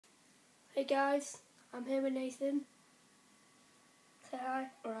Hey guys, I'm here with Nathan. Say hi.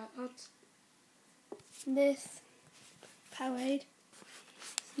 Alright, lads. This Powerade,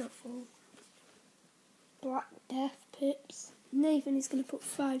 it's not full. Black Death pips. Nathan is going to put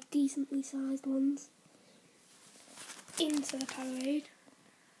 5 decently sized ones into the Powerade.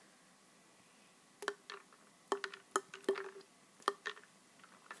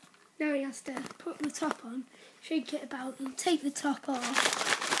 Now he has to put the top on, shake it about and take the top off.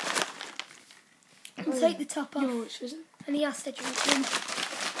 And take the top off. No, it isn't. And he has to drink them.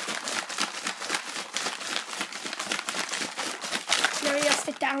 Now he has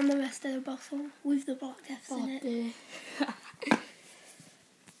to down the rest of the bottle with the Black Deaths in it.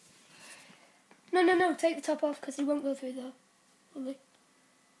 No, take the top off because he won't go through the... Will he?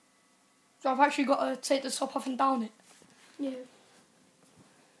 So I've actually got to take the top off and down it. Yeah.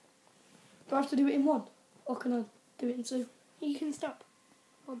 Do I have to do it in one? Or can I do it in two? You can stop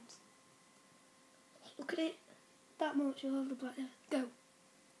once. Look at it. That much, you'll have the Black Death. Go.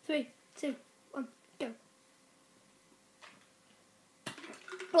 3, 2, 1, go.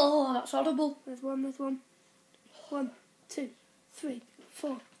 Oh, that's horrible. There's one. 1, 2, 3,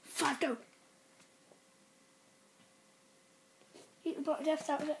 4, 5, go. Eat the Black Deaths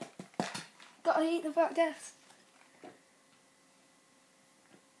out of it. Gotta eat the Black Deaths.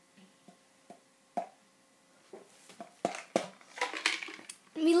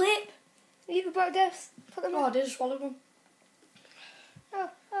 Me lip. Eat the Black Deaths. Put them Oh, I in. did swallow one.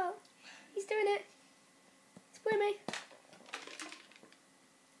 Oh, he's doing it. It's Broome.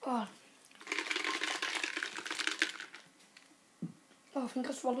 Oh. Oh, I think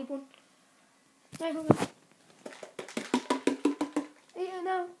I swallowed one. No, hold on. Eat it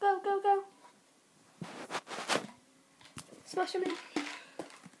now. Go. Smash them in.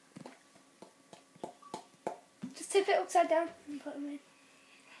 Just tip it upside down and put them in.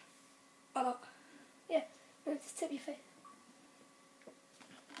 Like that. Yeah, no, just tip your face.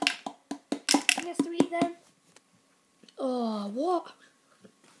 He has to eat them. Oh, what?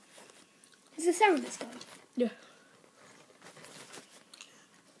 Is the sound that's gone? Yeah.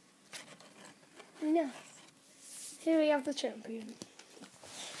 Nice. Here we have the champion.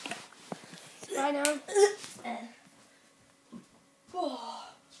 Bye now. Oh.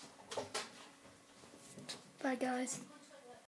 Bye guys.